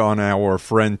commented on our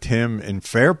friend Tim in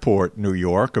Fairport, New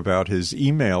York, about his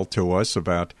email to us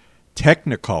about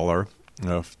Technicolor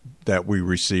that we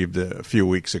received a few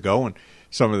weeks ago, and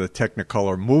some of the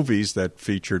Technicolor movies that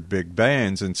featured big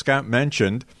bands. And Scott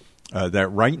mentioned that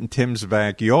right in Tim's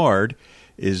backyard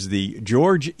is the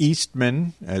George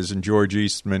Eastman, as in George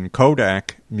Eastman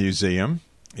Kodak Museum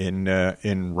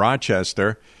in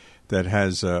Rochester, that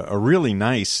has a really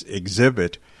nice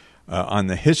exhibit on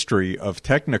the history of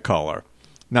Technicolor.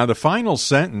 Now, the final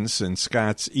sentence in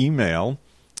Scott's email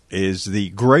is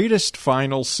the greatest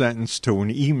final sentence to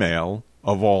an email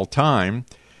of all time.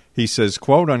 He says,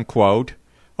 quote unquote,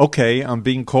 "Okay, I'm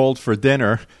being called for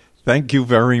dinner. Thank you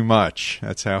very much."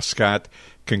 That's how Scott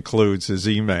concludes his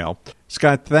email.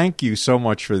 Scott, thank you so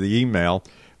much for the email.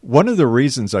 One of the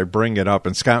reasons I bring it up,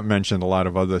 and Scott mentioned a lot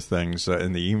of other things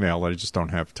in the email that I just don't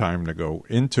have time to go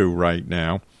into right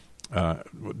now,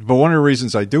 but one of the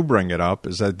reasons I do bring it up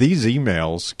is that these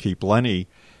emails keep Lenny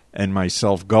and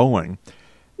myself going.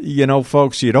 You know,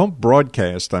 folks, you don't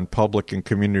broadcast on public and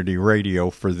community radio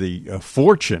for the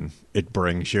fortune it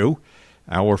brings you.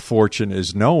 Our fortune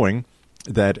is knowing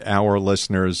that our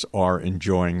listeners are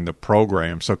enjoying the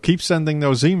program. So keep sending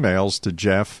those emails to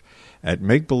Jeff at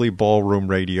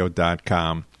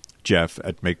MakeBelieveBallroomRadio.com, Jeff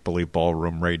at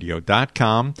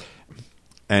MakeBelieveBallroomRadio.com.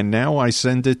 And now I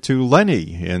send it to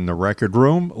Lenny in the record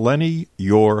room. Lenny,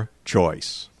 your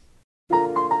choice.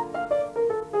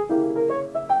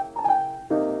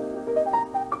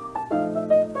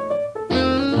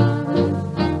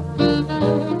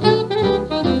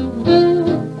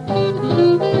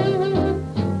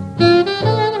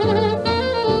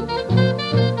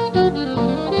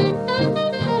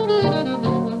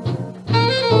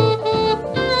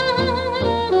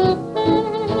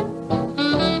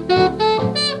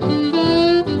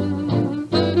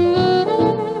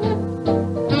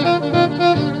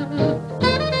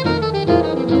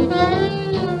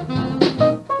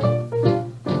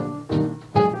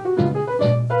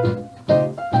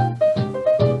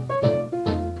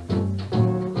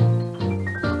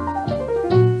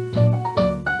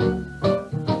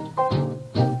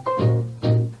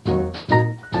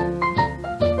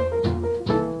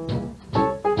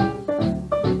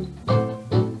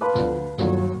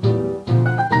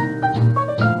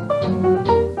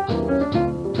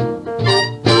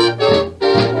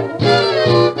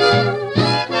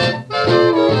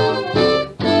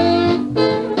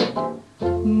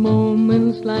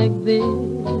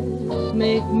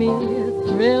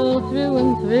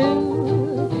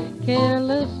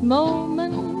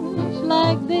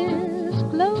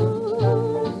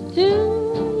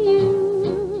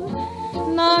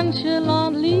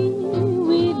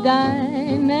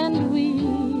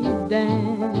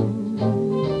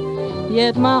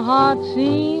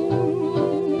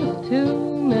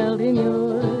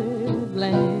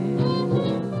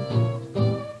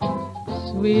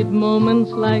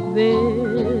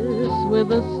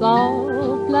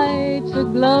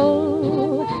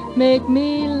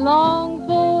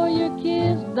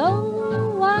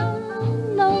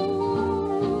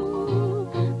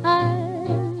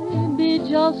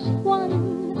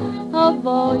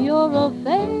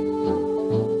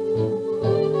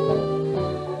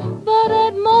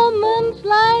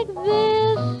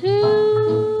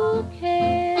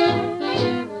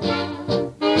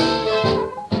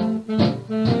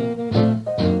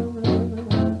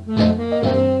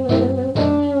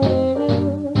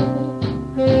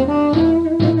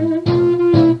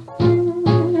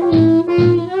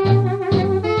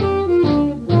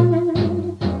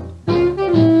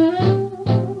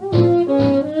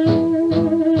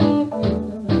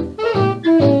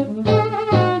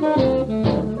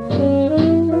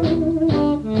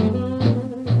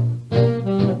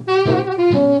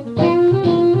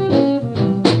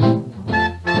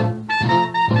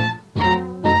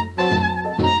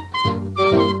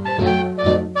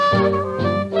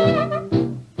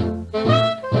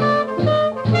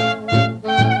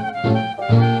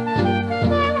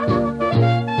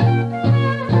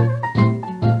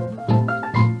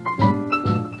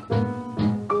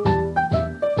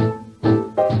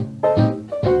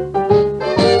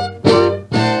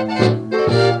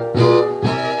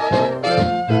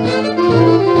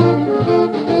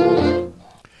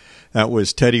 That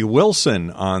was Teddy Wilson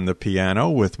on the piano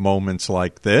with Moments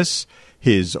Like This,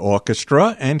 his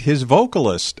orchestra, and his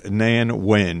vocalist, Nan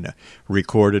Wynn,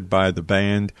 recorded by the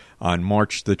band on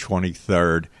March the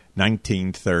 23rd,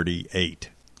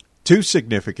 1938. Two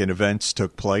significant events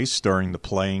took place during the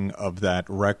playing of that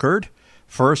record.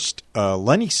 First,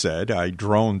 Lenny said I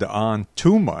droned on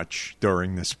too much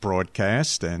during this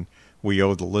broadcast, and we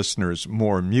owe the listeners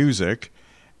more music.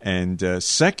 And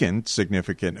second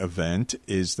significant event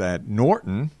is that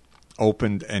Norton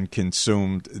opened and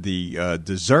consumed the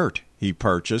dessert he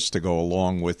purchased to go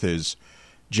along with his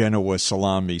Genoa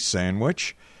salami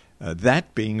sandwich,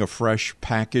 that being a fresh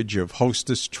package of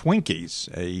Hostess Twinkies,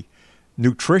 a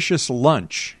nutritious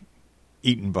lunch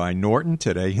eaten by Norton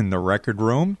today in the record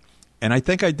room. And I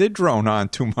think I did drone on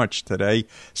too much today,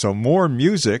 so more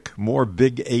music, more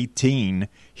Big 18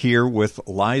 here with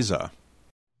Liza.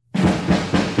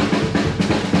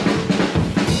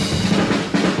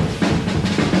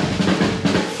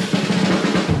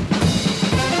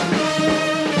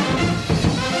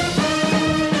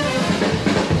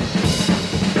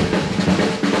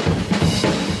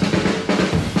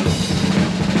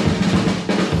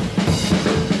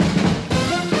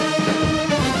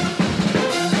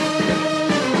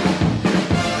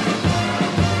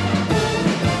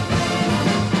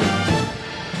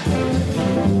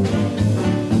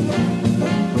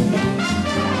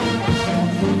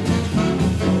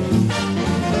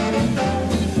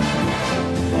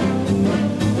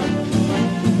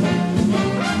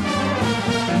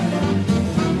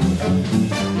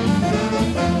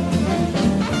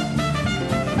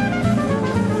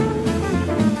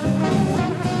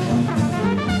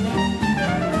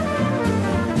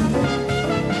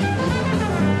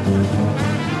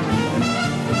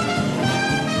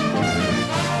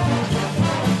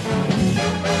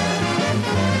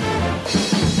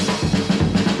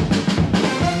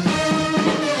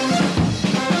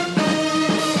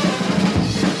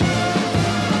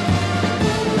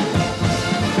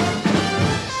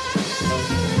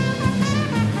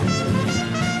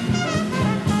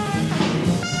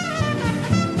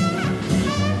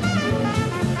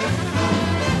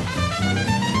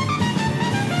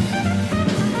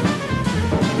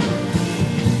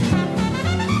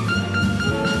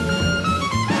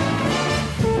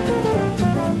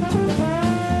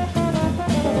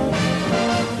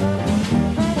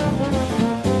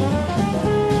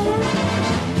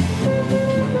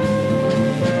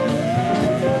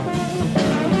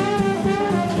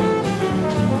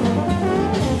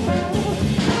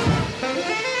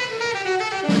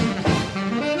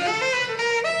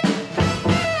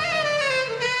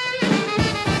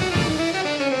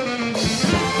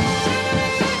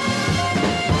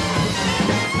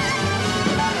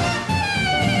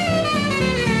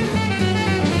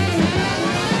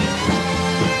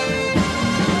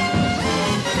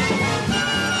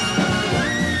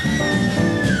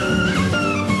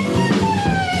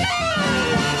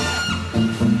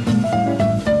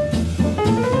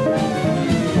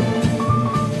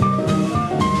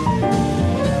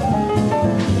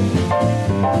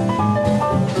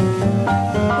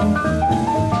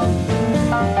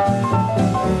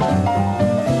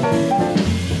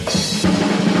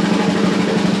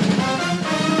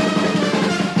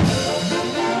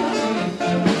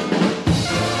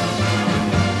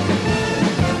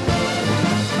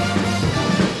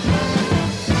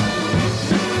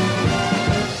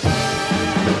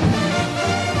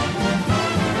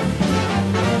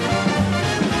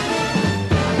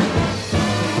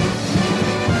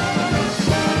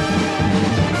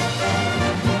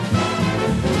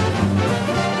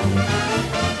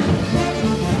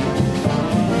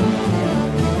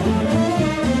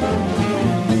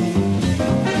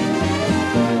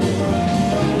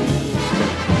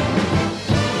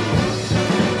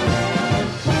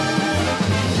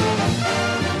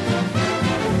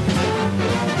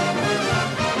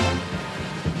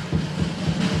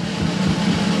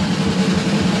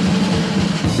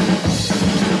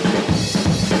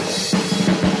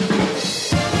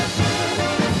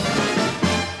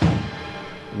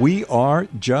 We are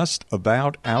just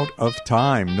about out of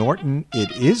time. Norton,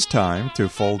 it is time to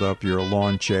fold up your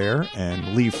lawn chair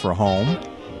and leave for home.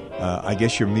 I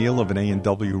guess your meal of an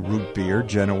A&W root beer,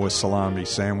 Genoa salami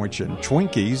sandwich, and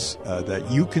Twinkies that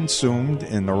you consumed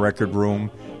in the record room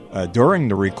during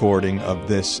the recording of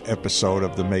this episode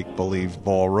of the Make Believe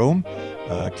Ballroom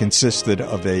consisted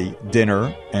of a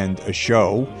dinner and a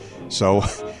show. So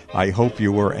I hope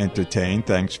you were entertained.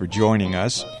 Thanks for joining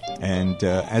us. And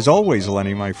as always,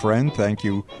 Lenny, my friend, thank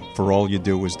you for all you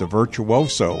do as the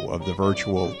virtuoso of the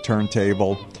virtual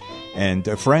turntable. And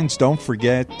friends, don't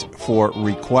forget, for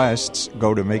requests,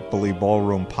 go to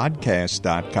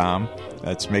MakeBelieveBallroomPodcast.com.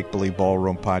 That's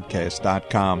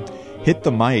MakeBelieveBallroomPodcast.com. Hit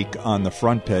the mic on the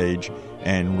front page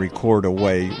and record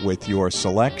away with your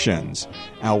selections.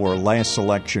 Our last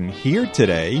selection here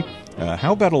today,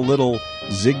 how about a little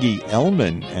Ziggy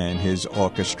Elman and his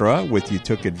orchestra with You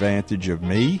Took Advantage of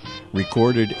Me,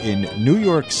 recorded in New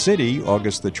York City,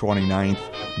 August the 29th,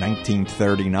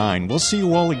 1939. We'll see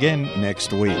you all again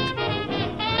next week.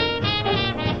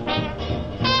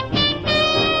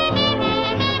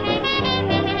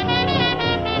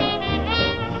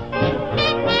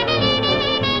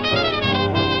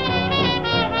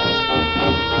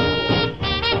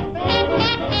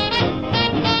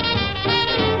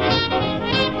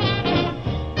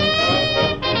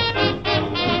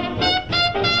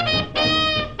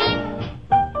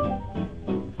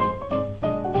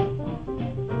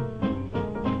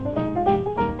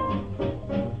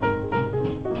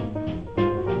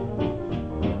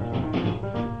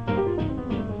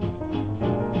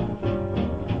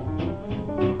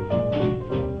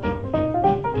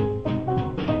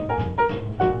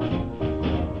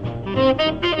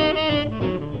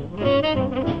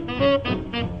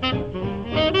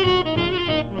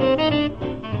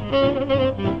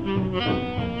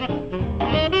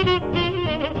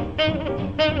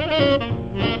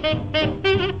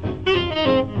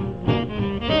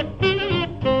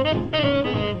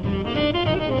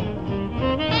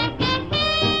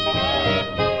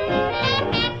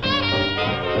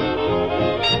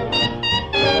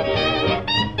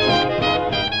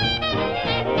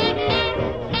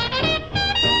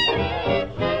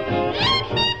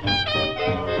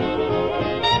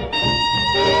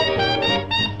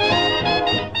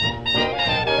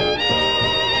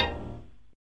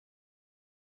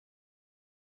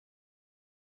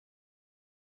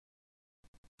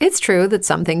 It's true that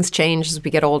some things change as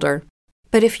we get older.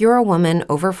 But if you're a woman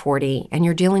over 40 and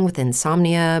you're dealing with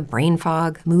insomnia, brain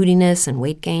fog, moodiness, and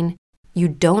weight gain, you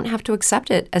don't have to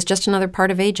accept it as just another part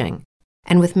of aging.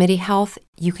 And with MIDI Health,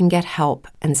 you can get help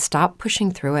and stop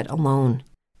pushing through it alone.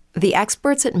 The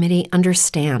experts at MIDI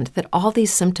understand that all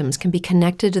these symptoms can be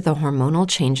connected to the hormonal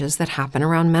changes that happen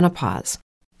around menopause,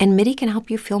 and MIDI can help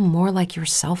you feel more like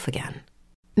yourself again.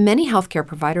 Many healthcare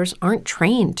providers aren't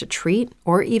trained to treat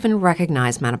or even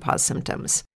recognize menopause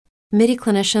symptoms. MIDI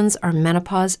clinicians are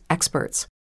menopause experts.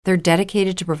 They're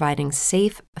dedicated to providing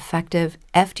safe, effective,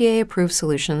 FDA-approved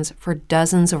solutions for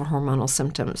dozens of hormonal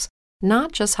symptoms,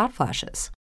 not just hot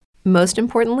flashes. Most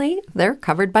importantly, they're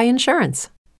covered by insurance.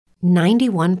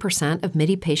 91% of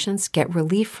MIDI patients get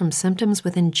relief from symptoms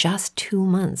within just 2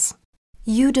 months.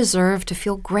 You deserve to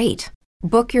feel great.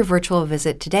 Book your virtual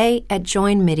visit today at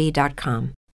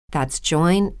joinmidi.com. That's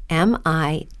joinmidi.com.